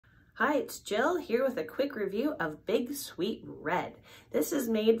Hi, it's Jill here with a quick review of Big Sweet Red. This is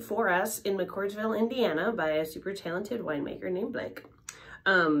made for us in McCordsville, Indiana by a super talented winemaker named Blake.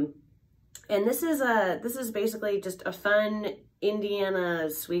 And this is basically just a fun Indiana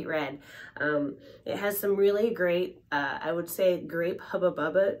sweet red. It has some really great, I would say, grape Hubba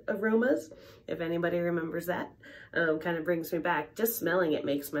Bubba aromas, if anybody remembers that. Kind of brings me back. Just smelling it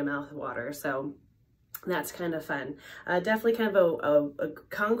makes my mouth water, so that's kind of fun. Definitely kind of a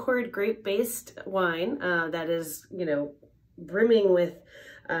Concord grape-based wine that is, you know, brimming with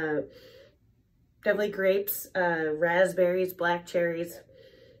definitely grapes, raspberries, black cherries.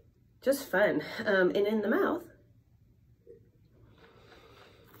 Just fun. And in the mouth,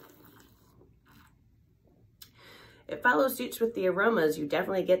 it follows suits with the aromas. You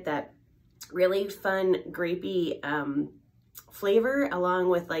definitely get that really fun grapey flavor, along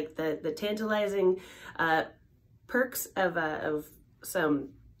with like the tantalizing perks of some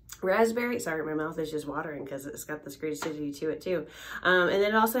raspberry. Sorry, my mouth is just watering because it's got this great acidity to it too. And then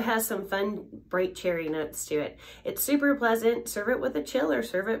it also has some fun bright cherry notes to it. It's super pleasant. Serve it with a chill or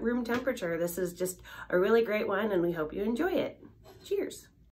serve it room temperature. This is just a really great wine and we hope you enjoy it. Cheers.